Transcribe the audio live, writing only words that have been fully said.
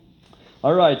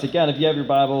All right, again, if you have your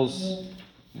Bibles,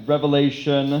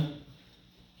 Revelation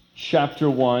chapter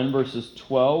 1, verses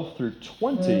 12 through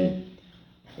 20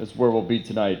 is where we'll be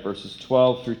tonight, verses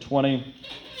 12 through 20.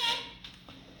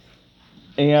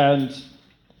 And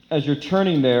as you're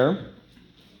turning there,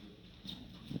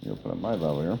 let me open up my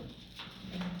Bible here.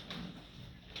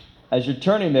 As you're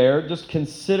turning there, just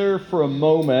consider for a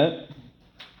moment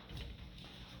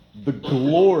the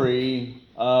glory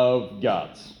of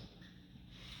God.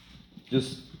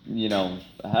 Just,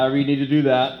 however you need to do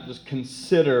that, just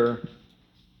consider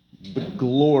the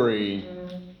glory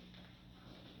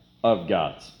of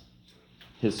God.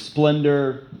 His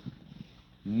splendor,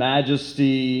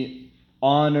 majesty,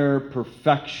 honor,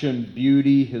 perfection,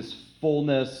 beauty, his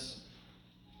fullness,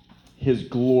 his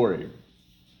glory.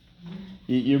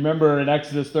 You remember in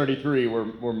Exodus 33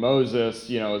 where Moses,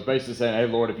 is basically saying, hey,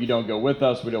 Lord, if you don't go with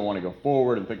us, we don't want to go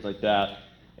forward and things like that.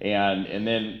 And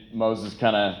then Moses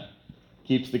kind of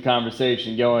keeps the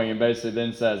conversation going and basically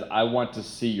then says, I want to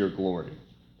see your glory.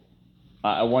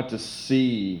 I want to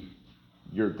see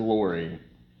your glory.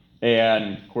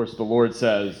 And, of course, the Lord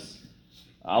says,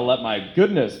 I'll let my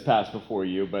goodness pass before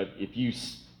you, but if you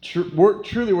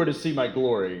truly were to see my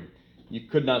glory, you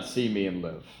could not see me and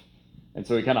live. And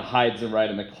so he kind of hides him right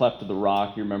in the cleft of the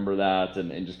rock, you remember that,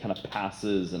 and just kind of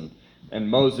passes,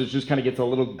 and Moses just kind of gets a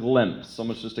little glimpse,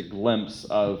 almost just a glimpse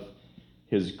of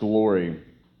his glory.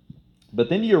 But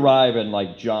then you arrive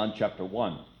in John chapter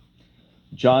 1.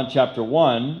 John chapter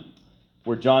 1,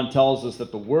 where John tells us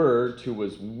that the Word, who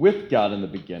was with God in the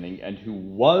beginning and who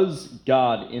was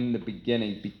God in the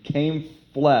beginning, became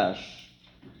flesh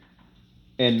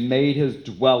and made his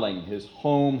dwelling, his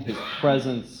home, his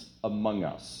presence among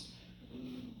us.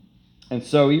 And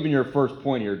so even your first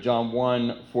point here, John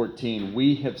 1:14,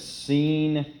 we have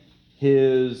seen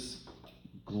his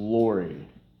glory,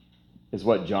 is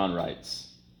what John writes.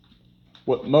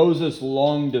 What Moses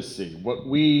longed to see, what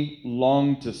we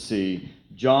long to see,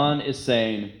 John is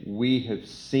saying we have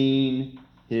seen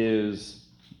his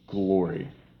glory.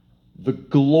 The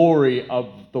glory of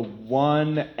the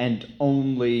one and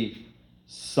only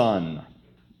Son,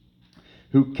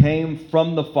 who came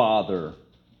from the Father,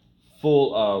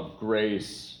 full of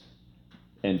grace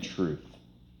and truth.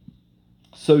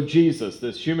 So Jesus,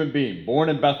 this human being, born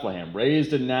in Bethlehem,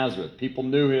 raised in Nazareth, people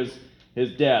knew his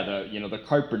dad, the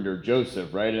carpenter,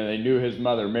 Joseph, right? And they knew his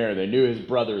mother, Mary. They knew his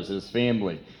brothers, his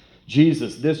family.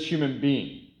 Jesus, this human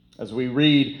being, as we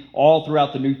read all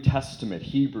throughout the New Testament,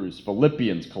 Hebrews,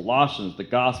 Philippians, Colossians, the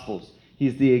Gospels,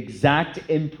 he's the exact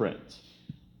imprint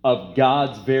of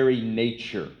God's very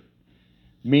nature.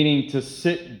 Meaning to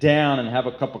sit down and have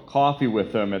a cup of coffee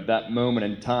with him at that moment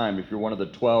in time, if you're one of the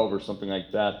 12 or something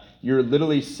like that, you're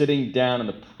literally sitting down in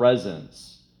the presence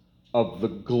of the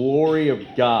glory of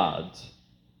God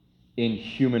in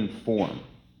human form.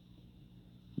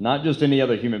 Not just any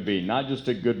other human being, not just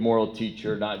a good moral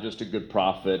teacher, not just a good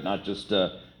prophet, not just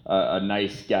a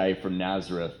nice guy from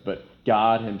Nazareth, but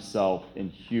God himself in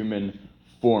human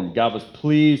form. God was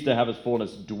pleased to have his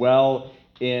fullness dwell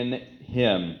in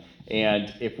him.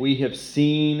 And if we have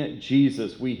seen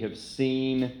Jesus, we have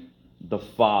seen the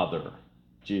Father,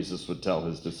 Jesus would tell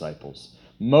his disciples.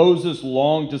 Moses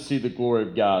longed to see the glory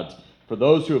of God. For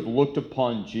those who have looked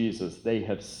upon Jesus, they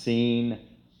have seen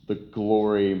the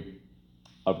glory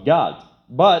of God.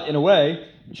 But in a way,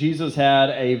 Jesus had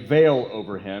a veil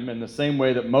over him in the same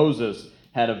way that Moses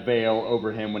had a veil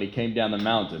over him when he came down the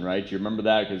mountain, right? You remember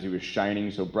that because he was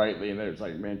shining so brightly, and it's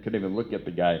like, man, couldn't even look at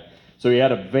the guy. So he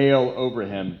had a veil over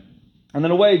him. And in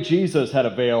a way, Jesus had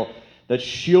a veil that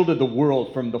shielded the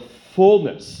world from the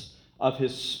fullness of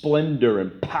his splendor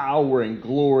and power and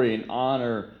glory and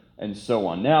honor and so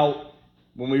on. Now,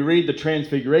 when we read the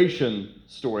Transfiguration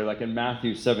story, like in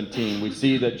Matthew 17, we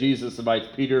see that Jesus invites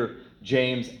Peter,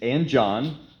 James, and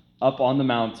John up on the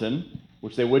mountain,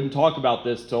 which they wouldn't talk about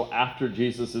this till after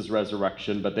Jesus'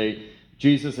 resurrection, but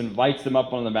Jesus invites them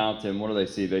up on the mountain. What do they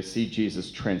see? They see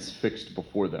Jesus transfixed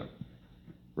before them,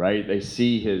 right? They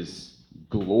see his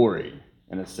glory,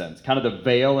 in a sense. Kind of the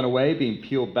veil, in a way, being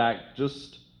peeled back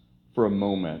just for a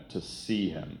moment to see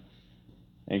him.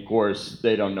 And of course,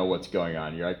 they don't know what's going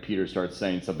on. Right? Peter starts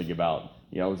saying something about,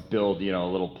 let's build, a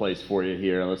little place for you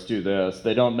here. Let's do this.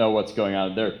 They don't know what's going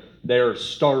on. They're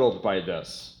startled by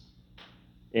this.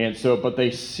 And so, but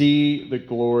they see the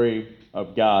glory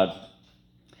of God.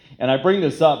 And I bring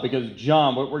this up because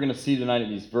John, what we're going to see tonight in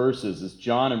these verses is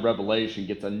John in Revelation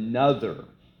gets another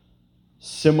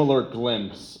similar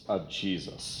glimpse of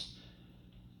Jesus.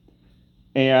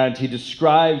 And he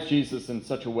describes Jesus in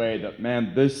such a way that,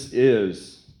 man, this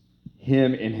is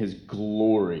him in his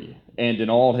glory. and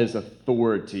in all his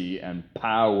authority and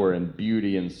power and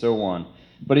beauty and so on.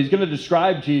 But he's going to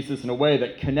describe Jesus in a way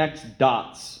that connects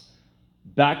dots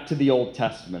back to the Old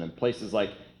Testament in places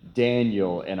like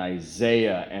Daniel and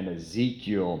Isaiah and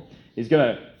Ezekiel. He's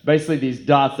going to basically these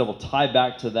dots that will tie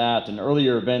back to that and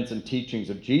earlier events and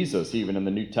teachings of Jesus, even in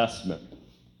the New Testament.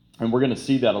 And we're going to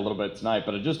see that a little bit tonight.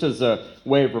 But just as a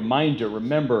way of reminder,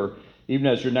 remember, even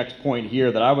as your next point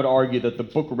here, that I would argue that the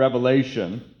book of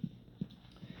Revelation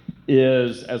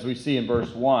is, as we see in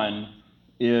verse 1,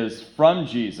 is from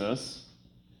Jesus,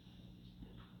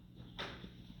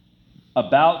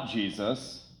 about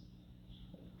Jesus,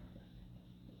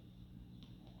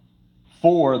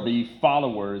 for the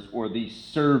followers or the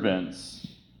servants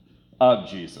of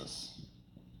Jesus.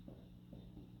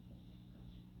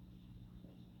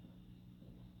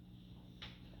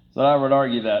 So I would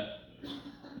argue that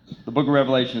the book of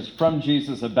Revelation is from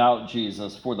Jesus, about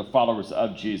Jesus, for the followers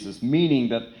of Jesus, meaning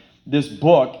that this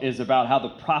book is about how the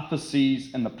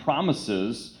prophecies and the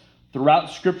promises throughout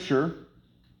Scripture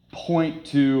point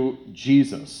to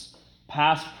Jesus,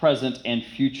 past, present, and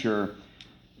future.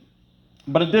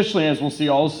 But additionally, as we'll see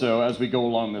also as we go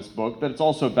along this book, that it's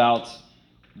also about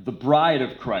the bride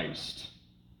of Christ,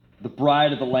 the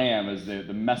bride of the Lamb, as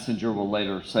the messenger will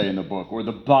later say in the book, or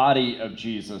the body of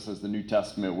Jesus, as the New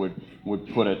Testament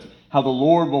would put it. How the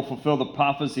Lord will fulfill the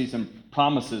prophecies and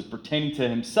promises pertaining to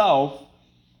himself,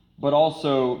 but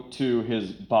also to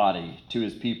his body, to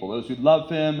his people, those who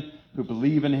love him, who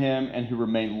believe in him, and who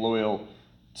remain loyal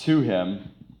to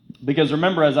him. Because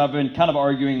remember, as I've been kind of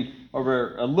arguing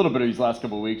over a little bit of these last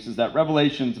couple of weeks, is that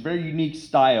Revelation is a very unique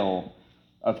style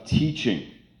of teaching.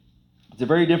 It's a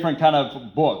very different kind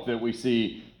of book that we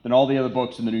see than all the other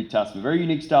books in the New Testament. Very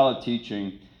unique style of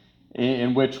teaching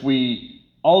in which we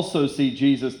also see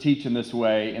Jesus teach in this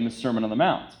way in the Sermon on the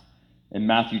Mount in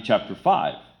Matthew chapter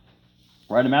 5.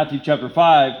 Right, in Matthew chapter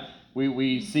 5,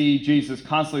 we see Jesus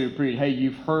constantly repeat, hey,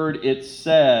 you've heard it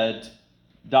said, ...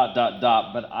 but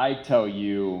I tell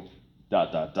you, ...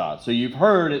 So you've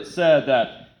heard it said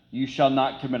that you shall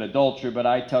not commit adultery, but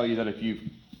I tell you that if you've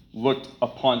looked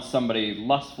upon somebody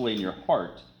lustfully in your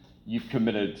heart, you've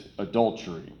committed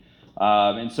adultery.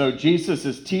 And so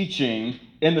Jesus' teaching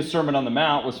in the Sermon on the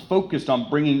Mount was focused on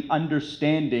bringing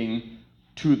understanding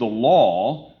to the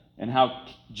law and how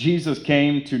Jesus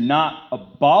came to not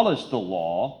abolish the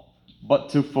law, but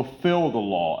to fulfill the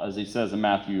law, as he says in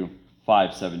Matthew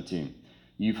 5:17.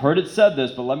 You've heard it said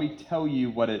this, but let me tell you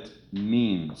what it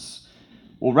means.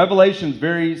 Well, Revelation's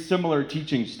very similar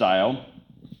teaching style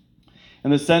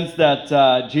in the sense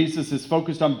that Jesus is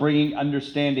focused on bringing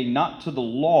understanding not to the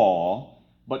law,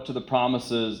 but to the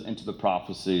promises and to the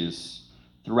prophecies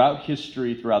throughout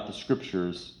history, throughout the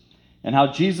scriptures, and how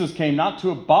Jesus came not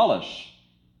to abolish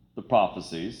the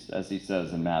prophecies, as he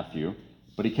says in Matthew,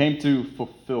 but he came to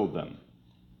fulfill them.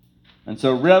 And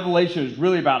so Revelation is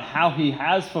really about how he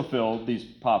has fulfilled these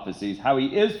prophecies, how he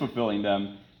is fulfilling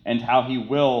them, and how he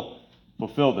will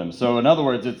fulfill them. So in other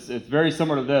words, it's very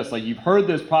similar to this. Like, you've heard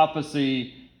this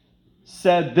prophecy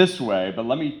said this way, but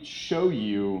let me show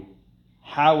you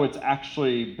how it's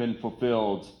actually been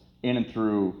fulfilled in and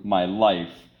through my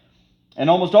life. And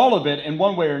almost all of it, in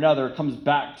one way or another, comes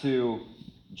back to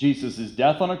Jesus'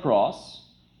 death on a cross,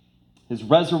 his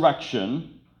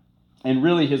resurrection, and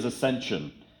really his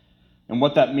ascension, and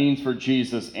what that means for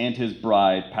Jesus and his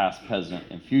bride, past, present,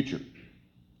 and future.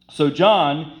 So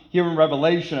John, here in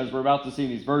Revelation, as we're about to see in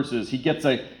these verses, he gets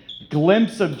a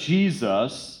glimpse of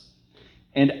Jesus,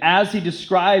 and as he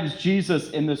describes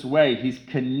Jesus in this way, he's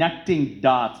connecting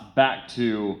dots back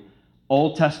to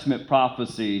Old Testament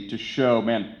prophecy to show,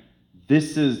 man,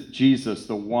 this is Jesus,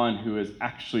 the one who has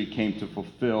actually came to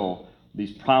fulfill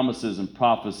these promises and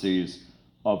prophecies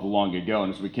of long ago.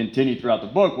 And as we continue throughout the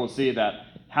book, we'll see that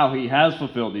how he has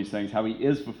fulfilled these things, how he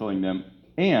is fulfilling them,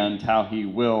 and how he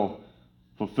will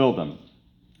fulfill them.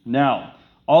 Now,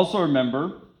 also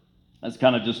remember, as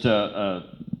kind of just a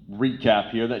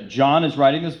recap here, that John is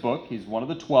writing this book. He's one of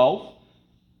the 12.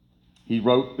 He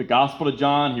wrote the Gospel of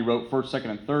John. He wrote 1st, 2nd,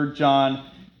 and 3rd John.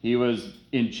 He was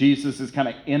in Jesus' kind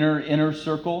of inner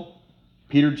circle.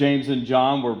 Peter, James, and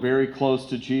John were very close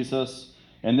to Jesus.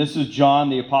 And this is John,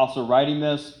 the apostle, writing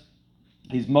this.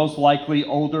 He's most likely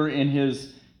older in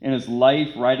his life,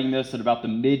 writing this at about the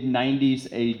mid-90s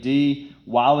AD,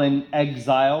 while in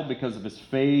exile because of his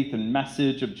faith and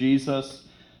message of Jesus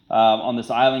on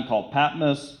this island called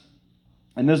Patmos.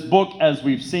 And this book, as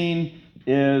we've seen,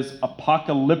 is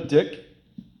apocalyptic.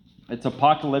 It's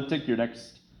apocalyptic, your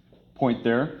next point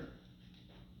there.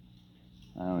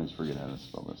 I always forget how to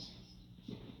spell this.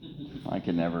 I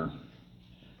can never.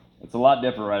 It's a lot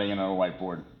different writing it on a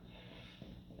whiteboard.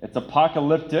 It's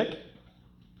apocalyptic,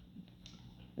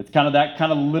 It's kind of that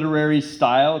kind of literary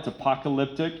style. It's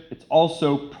apocalyptic. It's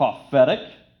also prophetic.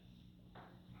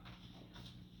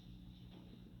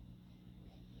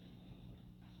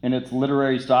 In its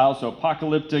literary style. So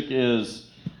apocalyptic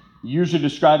is usually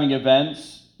describing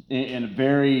events in a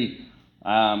very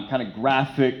kind of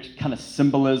graphic, kind of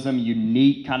symbolism,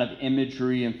 unique kind of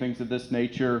imagery and things of this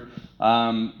nature.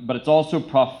 But it's also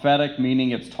prophetic,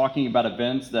 meaning it's talking about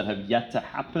events that have yet to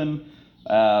happen.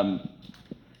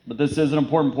 But this is an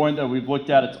important point that we've looked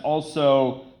at. It's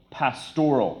also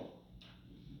pastoral.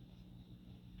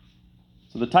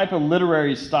 So the type of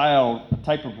literary style,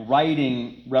 type of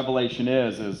writing Revelation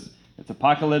is it's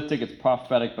apocalyptic, it's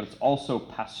prophetic, but it's also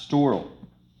pastoral.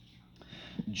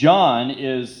 John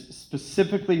is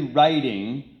specifically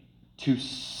writing to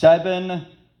 7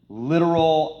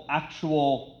 literal,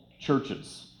 actual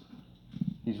churches.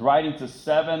 He's writing to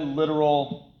 7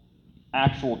 literal,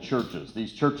 actual churches.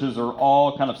 These churches are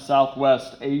all kind of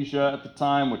Southwest Asia at the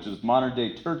time, which is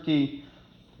modern-day Turkey.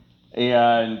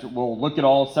 And we'll look at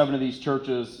all 7 of these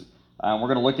churches. We're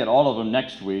going to look at all of them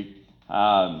next week.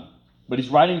 But he's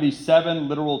writing these 7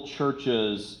 literal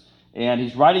churches, and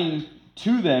he's writing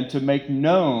to them to make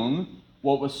known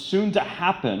what was soon to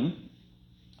happen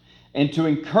and to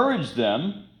encourage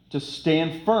them to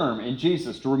stand firm in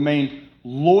Jesus, to remain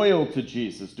loyal to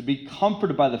Jesus, to be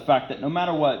comforted by the fact that no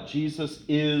matter what, Jesus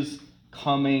is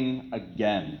coming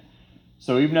again.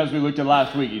 So even as we looked at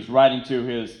last week, he's writing to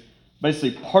his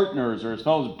basically partners or his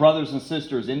fellow brothers and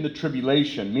sisters in the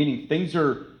tribulation, meaning things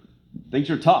are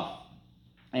tough.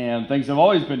 And things have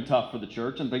always been tough for the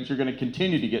church, and things are going to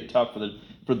continue to get tough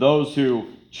for those who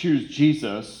choose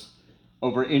Jesus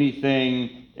over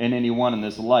anything and anyone in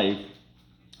this life.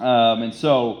 And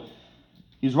so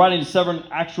he's writing to 7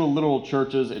 actual literal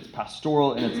churches. It's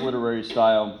pastoral in its literary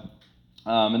style.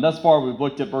 And thus far we've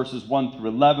looked at verses 1 through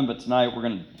 11, but tonight we're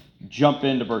going to jump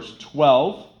into verse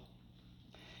 12.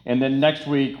 And then next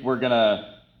week, we're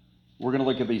gonna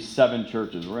look at these 7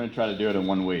 churches. We're gonna try to do it in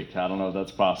 1 week. I don't know if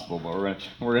that's possible, but we're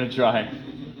gonna try.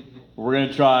 We're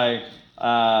gonna try,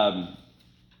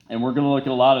 and we're gonna look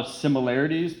at a lot of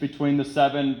similarities between the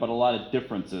 7, but a lot of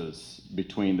differences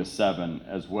between the 7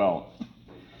 as well.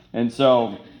 And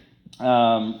so,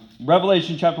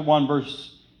 Revelation chapter 1,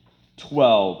 verse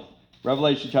 12.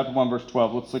 Revelation chapter 1, verse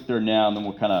 12. Let's look there now, and then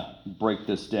we'll kind of break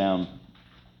this down.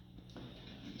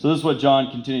 So this is what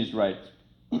John continues to write.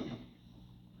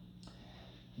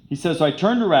 He says, "So I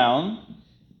turned around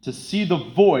to see the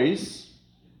voice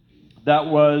that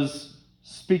was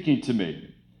speaking to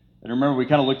me." And remember, we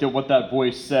kind of looked at what that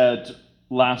voice said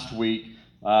last week.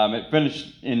 It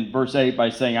finished in verse 8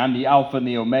 by saying, "I'm the Alpha and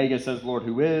the Omega, says the Lord,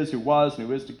 who is, who was, and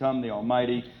who is to come, the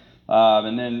Almighty."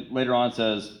 And then later on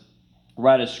says,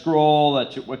 "Write a scroll,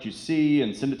 that's what you see,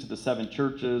 and send it to the 7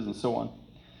 churches," and so on.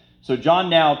 So John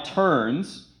now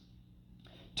turns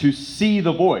to see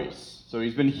the voice. So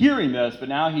he's been hearing this, but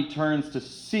now he turns to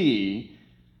see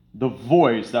the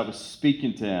voice that was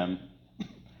speaking to him.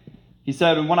 He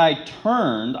said, "And when I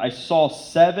turned, I saw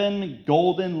 7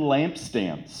 golden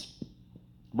lampstands."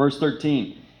 Verse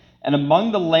 13, "And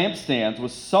among the lampstands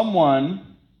was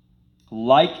someone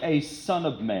like a son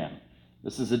of man."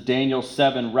 This is a Daniel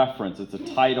 7 reference. It's a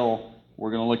title.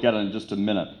 We're going to look at it in just a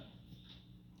minute.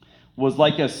 "Was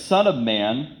like a son of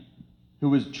man, who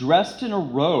was dressed in a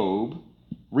robe,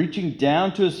 reaching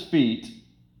down to his feet,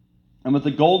 and with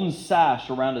a golden sash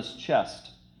around his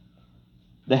chest.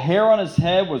 The hair on his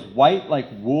head was white like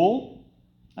wool,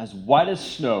 as white as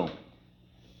snow,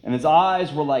 and his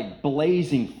eyes were like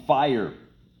blazing fire.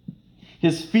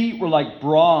 His feet were like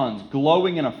bronze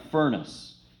glowing in a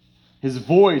furnace. His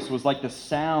voice was like the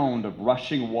sound of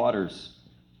rushing waters.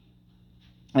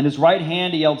 In his right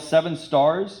hand he held 7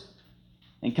 stars,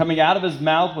 and coming out of his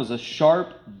mouth was a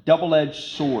sharp, double-edged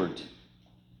sword.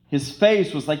 His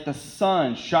face was like the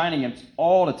sun shining in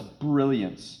all its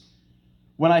brilliance.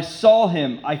 When I saw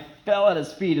him, I fell at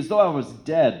his feet as though I was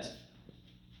dead.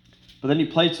 But then he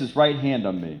placed his right hand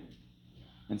on me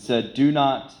and said, 'Do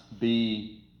not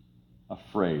be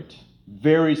afraid.'"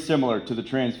 Very similar to the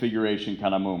Transfiguration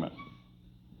kind of moment.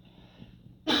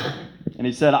 And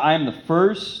he said, "I am the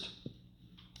first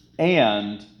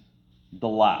and the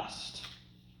last."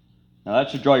 Now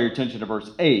that should draw your attention to verse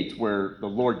 8, where the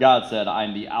Lord God said, "I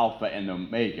am the Alpha and the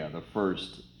Omega, the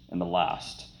first and the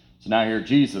last." So now here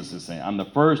Jesus is saying, "I'm the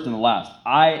first and the last.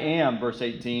 I am," verse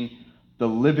 18, "the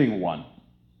living one.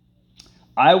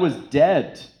 I was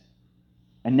dead,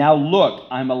 and now look,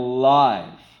 I'm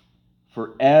alive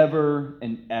forever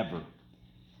and ever.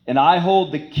 And I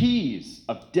hold the keys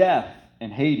of death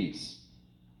and Hades."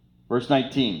 Verse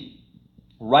 19,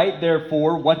 "Write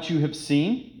therefore what you have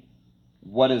seen,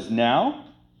 what is now,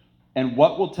 and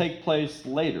what will take place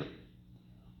later.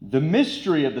 The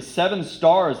mystery of the 7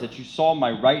 stars that you saw in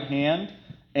my right hand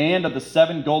and of the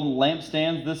 7 golden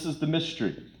lampstands, this is the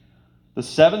mystery. The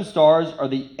 7 stars are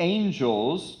the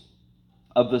angels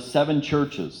of the 7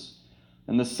 churches,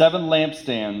 and the 7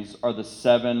 lampstands are the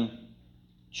 7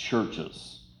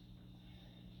 churches.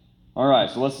 All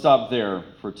right, so let's stop there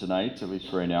for tonight, at least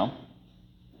for right now.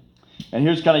 And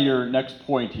here's kind of your next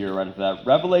point here right after that.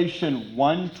 Revelation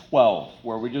 1:12,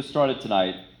 where we just started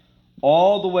tonight,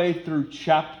 all the way through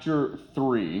chapter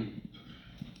 3,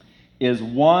 is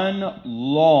one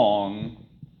long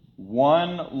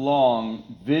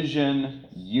vision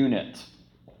unit.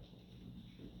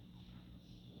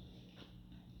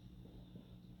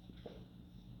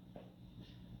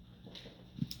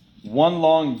 One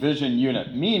long vision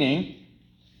unit, meaning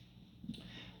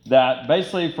that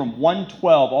basically from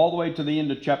 1:12 all the way to the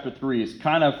end of chapter 3 is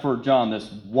kind of for John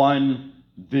this one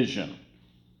vision.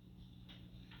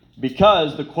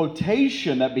 Because the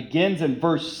quotation that begins in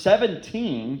verse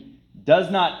 17 does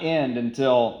not end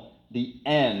until the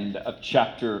end of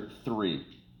chapter 3.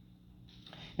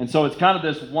 And so it's kind of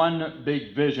this one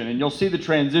big vision. And you'll see the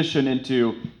transition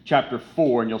into chapter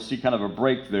 4, and you'll see kind of a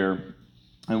break there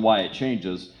and why it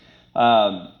changes.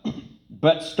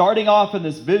 But starting off in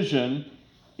this vision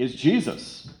is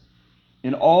Jesus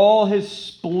in all his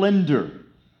splendor,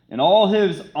 in all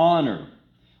his honor,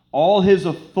 all his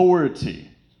authority,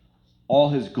 all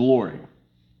his glory.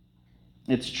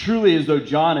 It's truly as though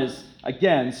John is,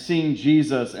 again, seeing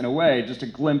Jesus in a way, just a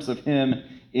glimpse of him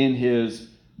in his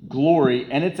glory.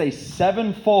 And it's a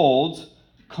 7-fold,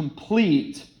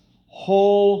 complete,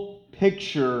 whole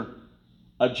picture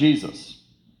of Jesus.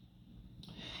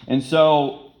 And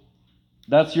so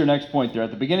that's your next point there.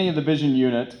 At the beginning of the vision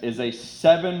unit is a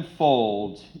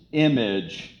 7-fold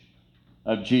image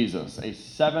of Jesus. A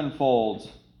 7-fold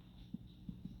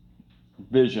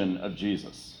vision of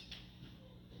Jesus.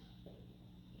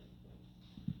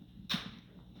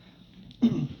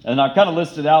 And I've kind of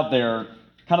listed out there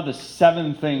kind of the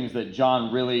 7 things that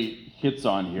John really hits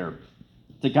on here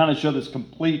to kind of show this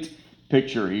complete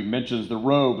picture. He mentions the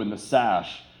robe and the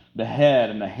sash, the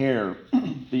head and the hair,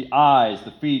 the eyes,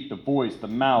 the feet, the voice, the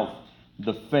mouth,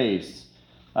 the face.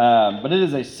 But it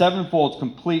is a 7-fold,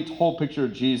 complete, whole picture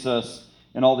of Jesus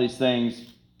and all these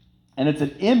things. And it's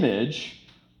an image,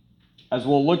 as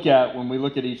we'll look at when we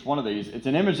look at each one of these, it's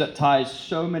an image that ties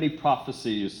so many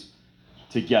prophecies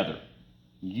together,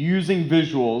 using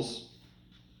visuals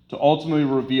to ultimately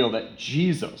reveal that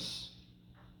Jesus,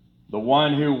 the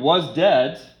one who was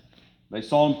dead, they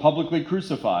saw him publicly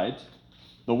crucified,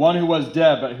 the one who was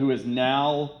dead but who is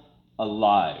now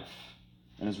alive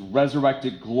and is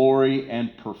resurrected glory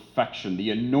and perfection, the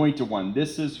anointed one.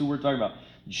 This is who we're talking about,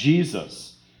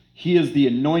 Jesus. He is the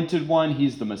anointed one.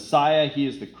 He's the Messiah. He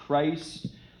is the Christ.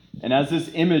 And as this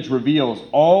image reveals,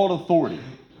 all authority,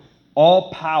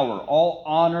 all power, all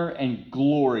honor and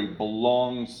glory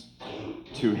belongs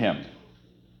to him.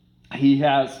 He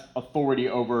has authority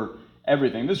over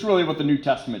everything. This is really what the New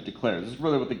Testament declares. This is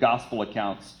really what the gospel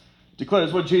accounts declare. This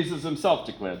is what Jesus himself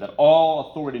declared, that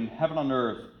all authority in heaven and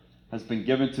earth has been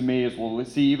given to me, as we'll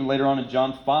see even later on in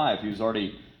John 5. He was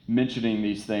already mentioning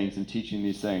these things and teaching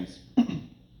these things.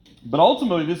 But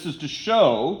ultimately, this is to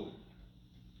show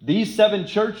these 7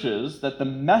 churches that the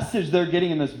message they're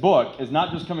getting in this book is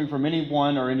not just coming from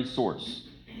anyone or any source.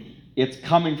 It's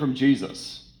coming from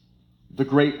Jesus, the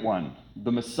great one,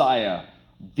 the Messiah,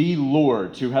 the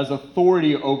Lord, who has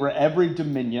authority over every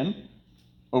dominion,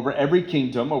 over every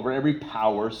kingdom, over every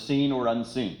power, seen or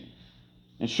unseen.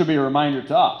 It should be a reminder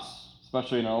to us,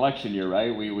 especially in an election year,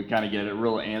 right? We kind of get it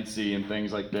real antsy and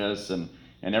things like this, and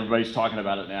everybody's talking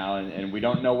about it now, and we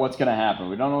don't know what's going to happen.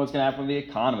 We don't know what's going to happen with the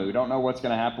economy. We don't know what's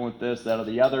going to happen with this, that, or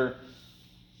the other.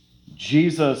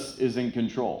 Jesus is in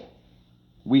control.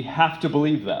 We have to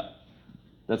believe that.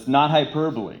 That's not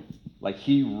hyperbole. Like,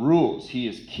 he rules. He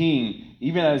is king.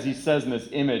 Even as he says in this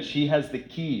image, he has the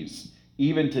keys,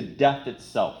 even to death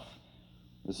itself.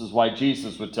 This is why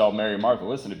Jesus would tell Mary and Martha,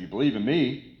 listen, if you believe in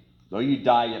me, though you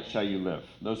die, yet shall you live.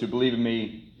 Those who believe in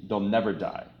me, they'll never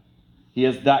die. He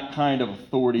has that kind of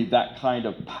authority, that kind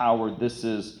of power. This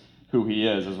is who he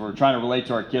is. As we're trying to relate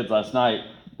to our kids last night,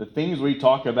 the things we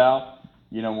talk about,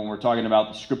 when we're talking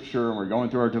about the scripture and we're going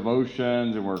through our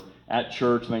devotions and we're at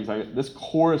church and things like that, this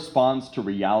corresponds to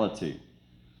reality.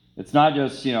 It's not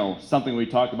just, something we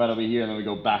talk about over here and then we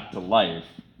go back to life.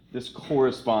 This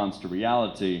corresponds to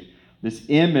reality. This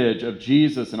image of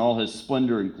Jesus and all his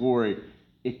splendor and glory,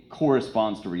 it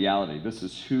corresponds to reality. This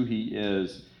is who he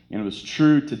is. And it was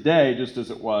true today just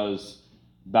as it was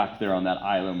back there on that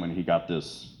island when he got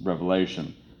this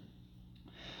revelation.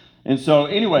 And so,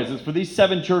 anyways, it's for these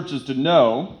 7 churches to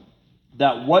know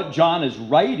that what John is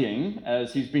writing,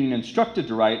 as he's being instructed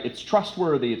to write, it's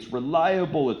trustworthy, it's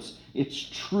reliable, it's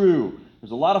true.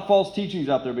 There's a lot of false teachings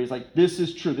out there, but he's like, this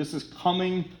is true. This is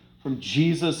coming from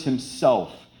Jesus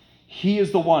himself. He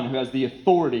is the one who has the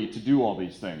authority to do all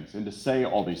these things and to say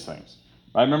all these things.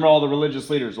 I remember all the religious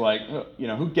leaders were like,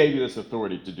 who gave you this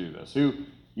authority to do this?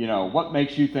 What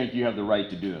makes you think you have the right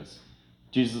to do this?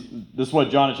 Jesus, this is what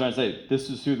John is trying to say. This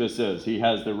is who this is. He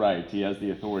has the right. He has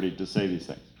the authority to say these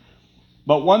things.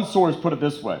 But one source put it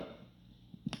this way.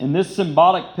 In this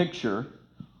symbolic picture,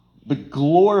 the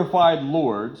glorified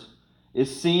Lord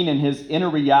is seen in his inner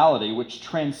reality, which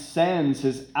transcends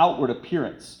his outward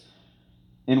appearance,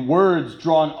 in words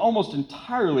drawn almost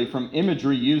entirely from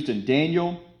imagery used in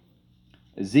Daniel,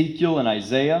 Ezekiel, and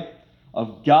Isaiah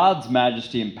of God's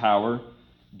majesty and power.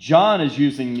 John is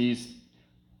using these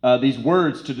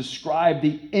words to describe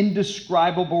the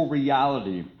indescribable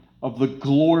reality of the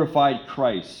glorified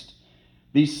Christ.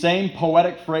 These same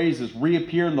poetic phrases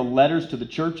reappear in the letters to the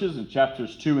churches in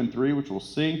chapters 2 and 3, which we'll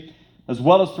see, as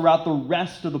well as throughout the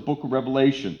rest of the book of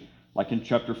Revelation, like in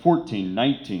chapter 14,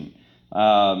 19,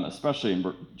 especially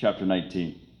in chapter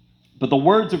 19. But the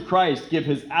words of Christ give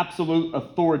his absolute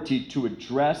authority to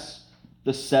address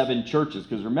the 7 churches,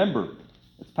 because remember,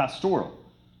 it's pastoral.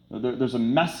 There's a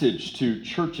message to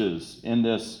churches in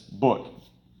this book.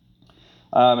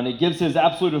 And it gives his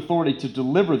absolute authority to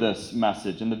deliver this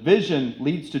message. And the vision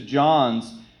leads to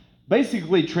John's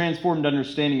basically transformed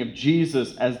understanding of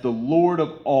Jesus as the Lord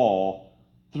of all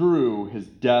through his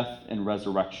death and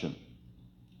resurrection.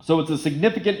 So it's a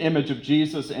significant image of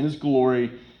Jesus and his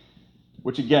glory,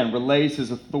 which again relays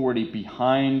his authority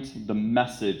behind the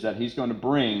message that he's going to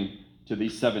bring to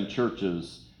these 7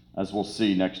 churches, as we'll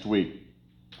see next week.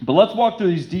 But let's walk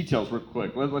through these details real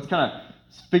quick. Let's kind of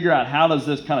figure out how does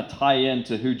this kind of tie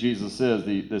into who Jesus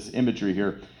is, this imagery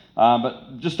here.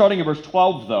 But just starting in verse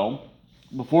 12, though,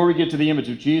 before we get to the image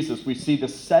of Jesus, we see the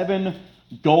 7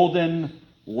 golden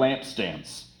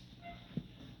lampstands.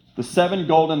 The 7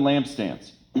 golden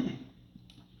lampstands.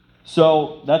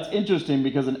 So that's interesting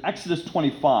because in Exodus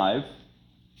 25,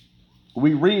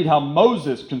 we read how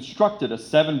Moses constructed a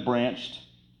 7-branched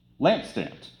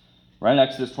lampstand. Right?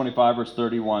 Exodus 25, verse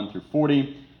 31 through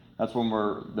 40. That's when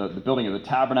we're the building of the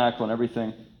tabernacle and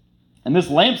everything. And this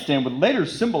lampstand would later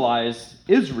symbolize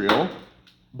Israel.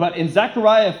 But in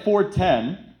Zechariah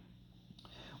 4:10,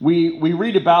 we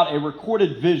read about a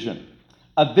recorded vision.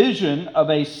 A vision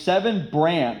of a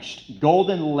 7-branched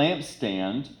golden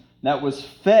lampstand that was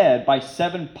fed by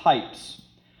 7 pipes,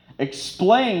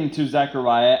 explained to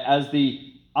Zechariah as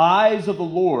the eyes of the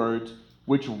Lord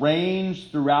which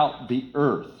range throughout the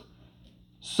earth.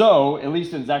 So, at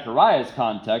least in Zechariah's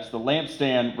context, the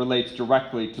lampstand relates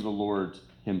directly to the Lord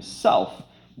himself.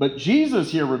 But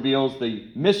Jesus here reveals the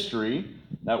mystery.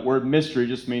 That word mystery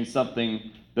just means something,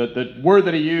 the word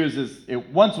that he uses, it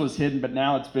once was hidden, but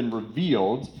now it's been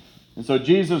revealed. And so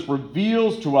Jesus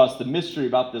reveals to us the mystery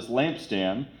about this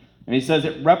lampstand, and he says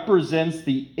it represents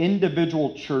the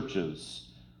individual churches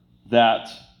that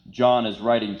John is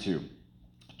writing to.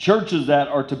 Churches that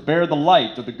are to bear the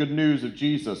light of the good news of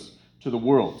Jesus to the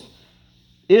world.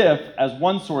 If, as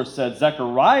one source said,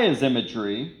 Zechariah's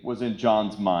imagery was in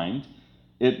John's mind,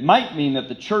 it might mean that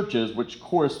the churches, which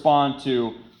correspond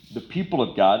to the people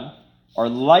of God, are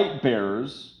light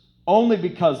bearers only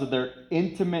because of their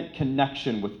intimate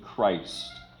connection with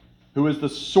Christ, who is the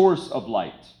source of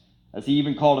light, as he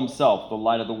even called himself, the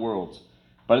light of the world.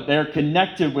 But they're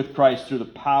connected with Christ through the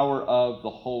power of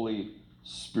the Holy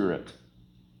Spirit.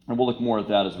 And we'll look more at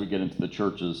that as we get into the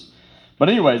churches. But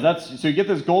anyways, so you get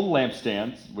this golden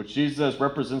lampstand, which Jesus says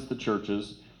represents the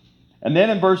churches. And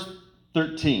then in verse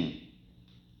 13,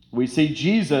 we see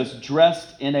Jesus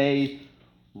dressed in a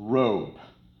robe.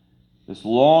 This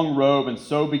long robe, and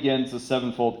so begins the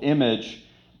 7-fold image.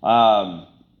 And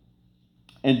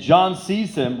John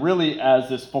sees him really as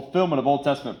this fulfillment of Old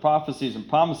Testament prophecies and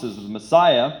promises of the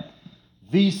Messiah,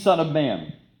 the Son of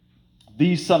Man,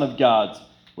 the Son of God,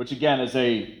 which again is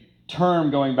a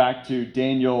term going back to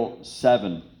Daniel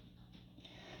 7.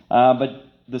 But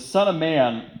the Son of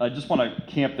Man, I just want to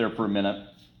camp there for a minute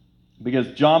because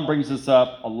John brings this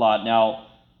up a lot. Now,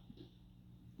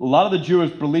 a lot of the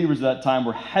Jewish believers at that time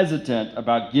were hesitant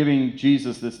about giving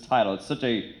Jesus this title. It's such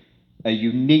a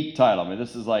unique title. I mean,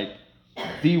 this is like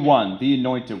the one, the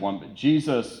anointed one. But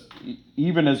Jesus,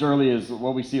 even as early as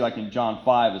what we see like in John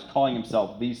 5, is calling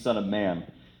himself the Son of Man.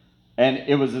 And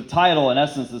it was a title, in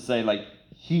essence, to say, like,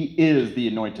 he is the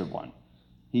anointed one.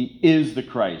 He is the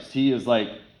Christ. He is like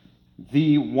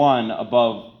the one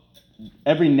above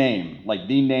every name, like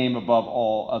the name above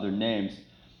all other names.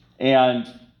 And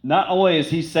not only is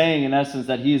he saying, in essence,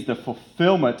 that he is the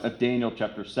fulfillment of Daniel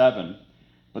chapter 7,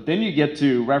 but then you get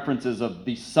to references of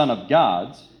the Son of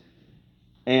God.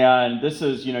 And this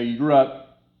is, you grew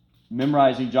up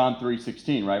memorizing John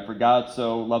 3:16, right? For God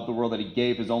so loved the world that he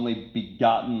gave his only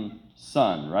begotten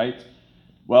Son, right?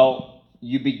 Well,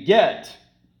 you beget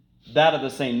that of the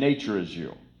same nature as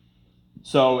you.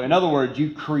 So, in other words,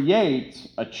 you create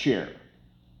a chair,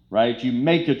 right? You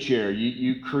make a chair.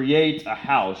 You create a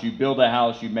house. You build a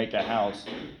house. You make a house.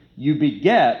 You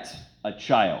beget a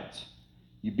child.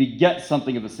 You beget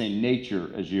something of the same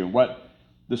nature as you. What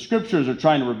the scriptures are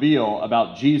trying to reveal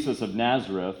about Jesus of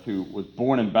Nazareth, who was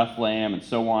born in Bethlehem and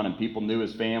so on, and people knew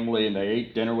his family, and they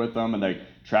ate dinner with him, and they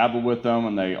traveled with him,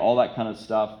 and all that kind of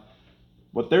stuff.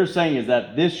 What they're saying is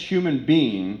that this human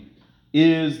being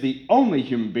is the only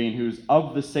human being who's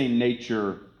of the same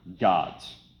nature God.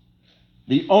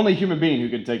 The only human being who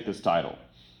can take this title.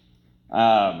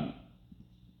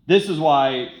 This is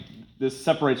why this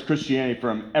separates Christianity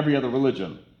from every other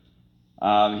religion.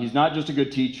 He's not just a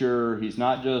good teacher. He's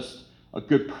not just a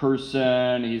good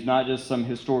person. He's not just some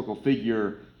historical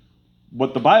figure.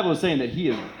 What the Bible is saying that he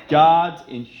is God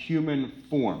in human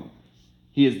form.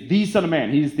 He is the Son of Man.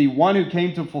 He's the one who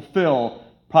came to fulfill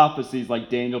prophecies like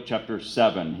Daniel chapter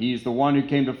 7. He's the one who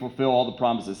came to fulfill all the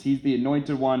promises. He's the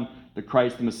anointed one, the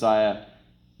Christ, the Messiah.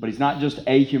 But he's not just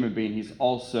a human being. He's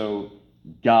also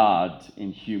God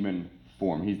in human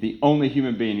form. He's the only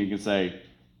human being who can say,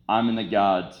 I'm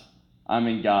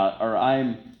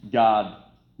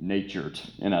God-natured,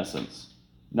 in essence.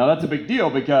 Now, that's a big deal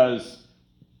because,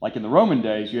 like in the Roman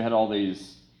days, you had all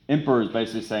these emperors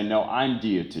basically saying, no, I'm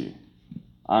deity.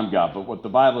 I'm God. But what the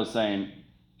Bible is saying,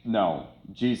 no,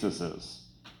 Jesus is.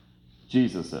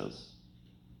 Jesus is.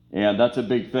 And that's a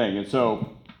big thing. And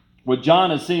so what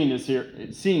John is seeing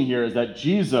here is that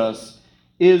Jesus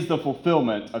is the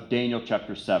fulfillment of Daniel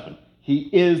chapter 7. He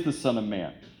is the Son of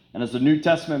Man. And as the New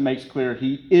Testament makes clear,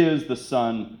 he is the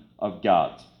Son of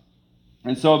God.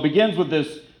 And so it begins with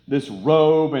this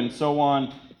robe and so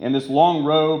on. And this long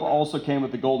robe also came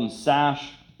with the golden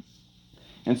sash.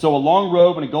 And so a long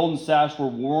robe and a golden sash were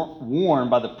worn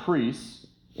by the priests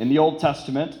in the Old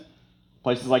Testament.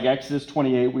 Places like Exodus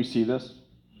 28, we see this.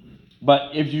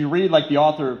 But if you read like the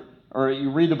author, or you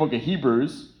read the book of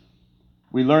Hebrews,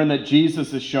 we learn that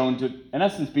Jesus is shown to, in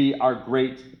essence, be our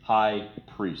great high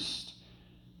priest.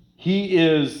 He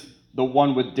is the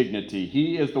one with dignity.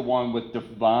 He is the one with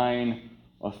divine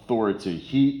authority.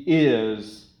 He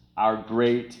is our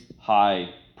great high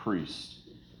priest.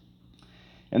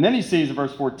 And then he sees in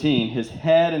verse 14, his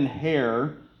head and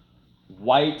hair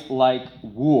white like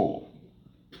wool,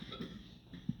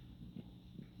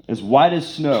 as white as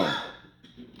snow.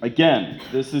 Again,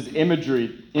 this is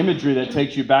imagery that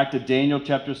takes you back to Daniel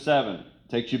chapter 7,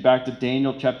 takes you back to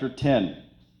Daniel chapter 10.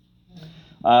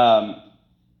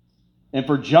 And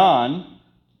for John,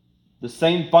 the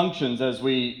same functions as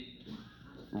we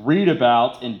read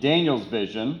about in Daniel's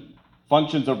vision,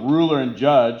 functions of ruler and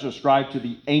judge ascribed to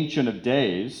the Ancient of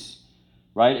Days,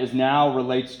 right, is now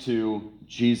relates to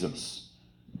Jesus.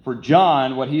 For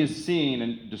John, what he is seeing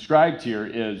and described here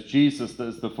is Jesus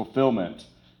as the fulfillment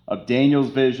of Daniel's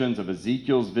visions, of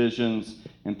Ezekiel's visions,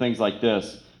 and things like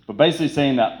this. But basically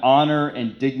saying that honor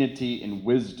and dignity and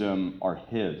wisdom are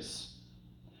his.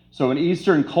 So in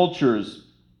Eastern cultures,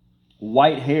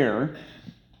 white hair,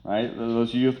 right? Those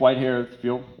of you with white hair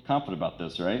feel confident about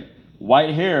this, right?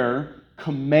 White hair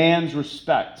commands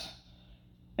respect,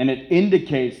 and it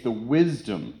indicates the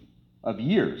wisdom of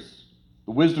years,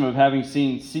 the wisdom of having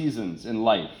seen seasons in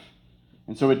life.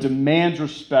 And so it demands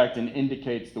respect and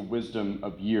indicates the wisdom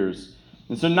of years.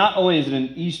 And so not only is it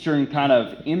an Eastern kind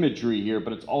of imagery here,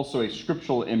 but it's also a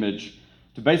scriptural image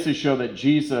to basically show that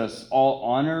Jesus, all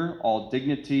honor, all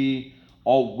dignity,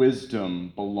 all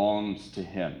wisdom belongs to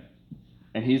him.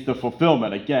 And he's the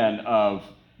fulfillment, again, of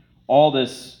all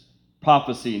this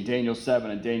prophecy in Daniel 7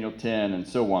 and Daniel 10 and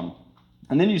so on.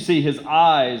 And then you see his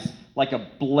eyes like a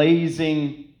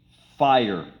blazing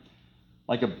fire.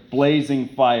 Like a blazing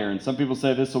fire. And some people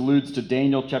say this alludes to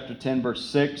Daniel chapter 10, verse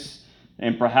 6,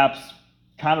 and perhaps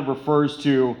kind of refers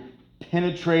to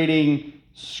penetrating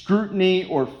scrutiny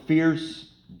or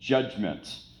fierce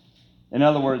judgment. In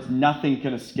other words, nothing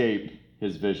can escape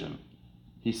his vision.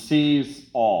 He sees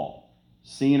all.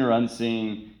 Seen or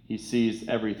unseen, he sees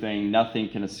everything. Nothing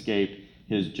can escape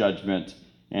his judgment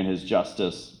and his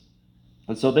justice.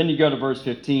 And so then you go to verse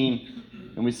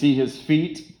 15, and we see his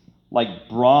feet like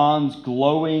bronze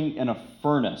glowing in a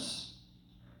furnace.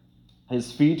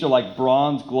 His feet are like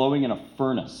bronze glowing in a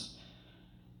furnace.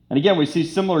 And again, we see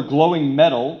similar glowing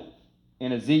metal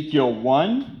in Ezekiel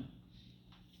 1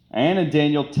 and in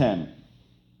Daniel 10.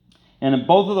 And in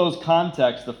both of those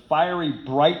contexts, the fiery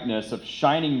brightness of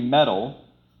shining metal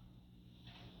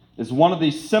is one of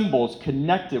these symbols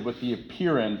connected with the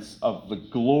appearance of the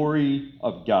glory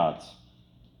of God.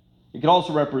 It could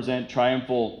also represent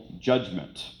triumphal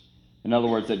judgment. In other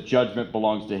words, that judgment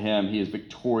belongs to him. He is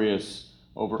victorious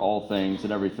over all things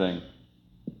and everything.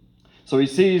 So he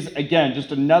sees, again,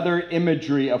 just another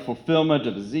imagery of fulfillment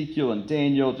of Ezekiel and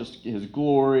Daniel, just his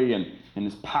glory and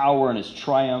his power and his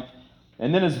triumph.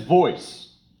 And then his voice,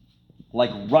 like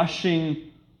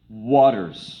rushing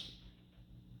waters.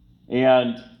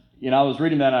 And, I was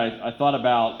reading that, and I thought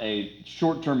about a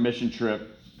short-term mission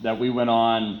trip that we went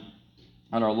on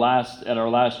at our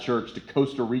last church to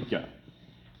Costa Rica.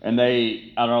 And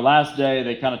on our last day,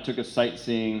 they kind of took us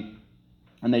sightseeing.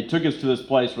 And they took us to this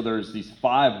place where there's these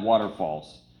 5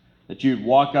 waterfalls that you'd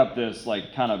walk up this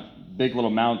like kind of big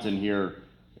little mountain here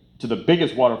to the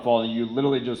biggest waterfall, and you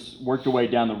literally just worked your way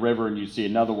down the river, and you see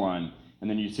another one, and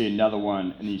then you see another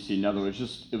one, and then you see another one.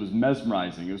 It was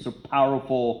mesmerizing. It was so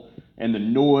powerful, and the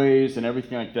noise and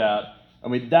everything like that. I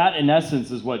mean, that in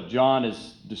essence is what John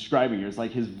is describing here. It's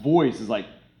like his voice is like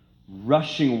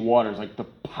rushing waters, like the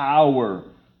power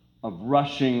of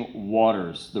rushing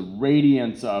waters, the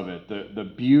radiance of it, the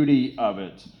beauty of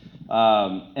it.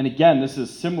 And again, this is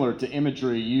similar to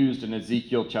imagery used in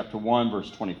Ezekiel chapter 1, verse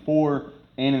 24,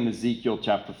 and in Ezekiel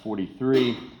chapter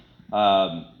 43.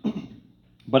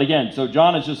 But again, so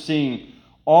John is just seeing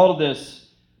all of this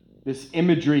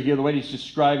imagery here, the way he's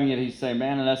describing it. He's saying,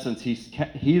 man, in essence,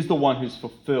 he's the one who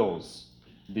fulfills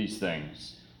these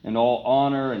things. And all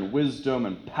honor and wisdom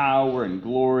and power and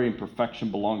glory and perfection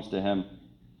belongs to him.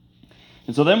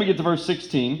 And so then we get to verse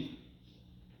 16.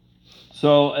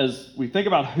 So as we think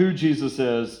about who Jesus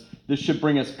is, this should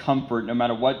bring us comfort no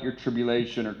matter what your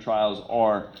tribulation or trials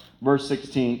are. Verse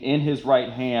 16, in his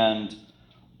right hand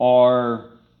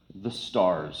are the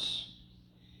stars.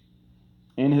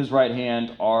 In his right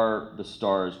hand are the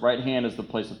stars. Right hand is the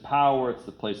place of power. It's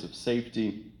the place of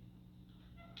safety.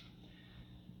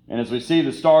 And as we see,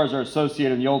 the stars are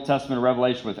associated in the Old Testament and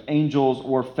Revelation with angels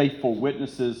or faithful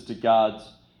witnesses to God's.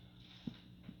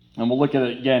 And we'll look at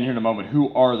it again here in a moment.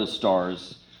 Who are the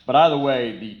stars? But either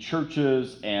way, the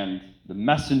churches and the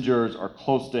messengers are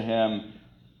close to him.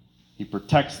 He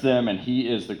protects them, and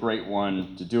he is the great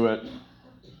one to do it.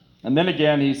 And then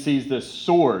again, he sees this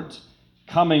sword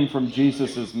coming from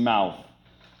Jesus' mouth.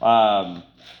 And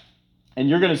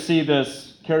you're going to see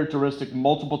this characteristic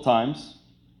multiple times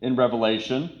in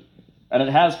Revelation. And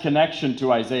it has connection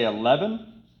to Isaiah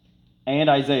 11 and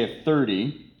Isaiah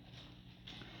 30.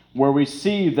 Where we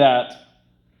see that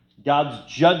God's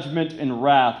judgment and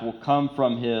wrath will come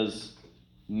from his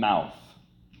mouth.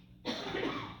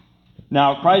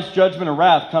 Now, Christ's judgment and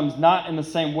wrath comes not in the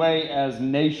same way as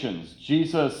nations.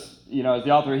 Jesus, as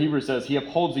the author of Hebrews says, he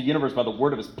upholds the universe by the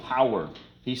word of his power.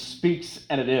 He speaks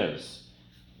and it is.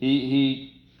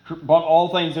 He brought all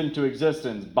things into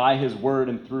existence by his word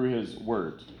and through his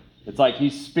word. It's like he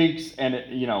speaks and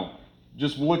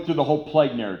just look through the whole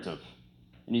plague narrative.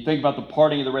 And you think about the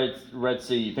parting of the Red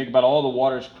Sea, you think about all the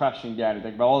waters crashing down, you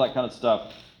think about all that kind of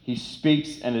stuff. He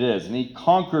speaks and it is. And he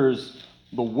conquers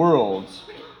the world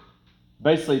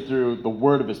basically through the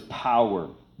word of his power.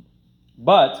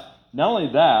 But not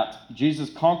only that, Jesus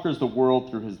conquers the world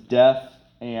through his death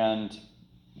and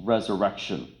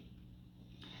resurrection.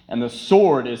 And the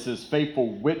sword is his faithful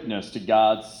witness to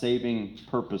God's saving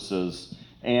purposes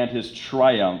and his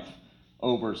triumph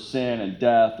over sin and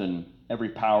death and every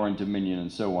power and dominion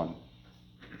and so on.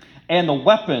 And the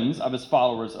weapons of his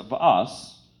followers, of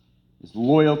us, is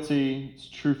loyalty, it's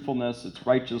truthfulness, it's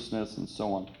righteousness, and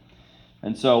so on.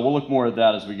 And so we'll look more at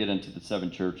that as we get into the 7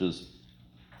 churches.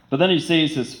 But then he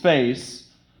sees his face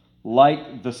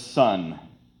like the sun.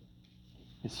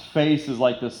 His face is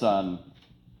like the sun.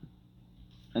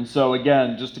 And so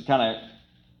again, just to kind of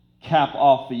cap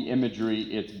off the imagery,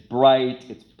 it's bright,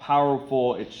 it's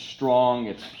powerful, it's strong,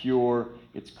 it's pure,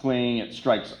 it's clean, it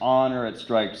strikes honor, it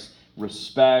strikes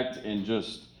respect, and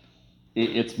just,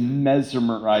 it's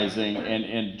mesmerizing.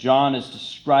 And John is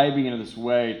describing it in this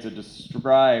way to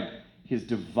describe his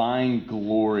divine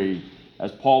glory.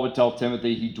 As Paul would tell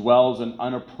Timothy, he dwells in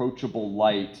unapproachable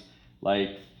light.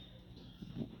 Like,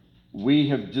 we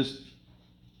have just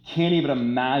can't even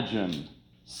imagine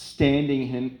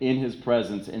standing in his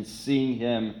presence and seeing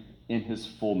him in his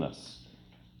fullness.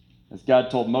 As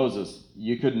God told Moses,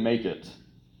 you couldn't make it.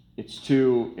 It's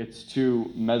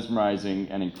too mesmerizing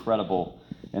and incredible.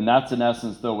 And that's in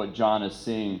essence, though, what John is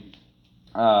seeing.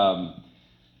 But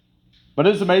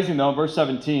it's amazing, though, in verse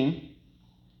 17,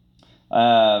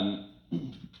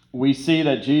 we see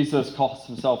that Jesus calls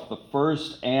himself the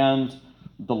first and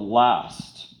the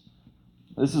last.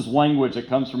 This is language that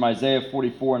comes from Isaiah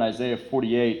 44 and Isaiah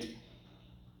 48.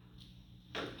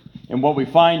 And what we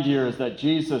find here is that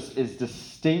Jesus is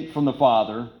distinct from the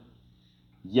Father,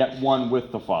 yet one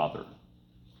with the Father.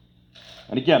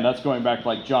 And again, that's going back to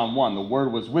like John 1. The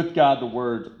Word was with God, the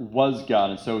Word was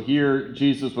God. And so here,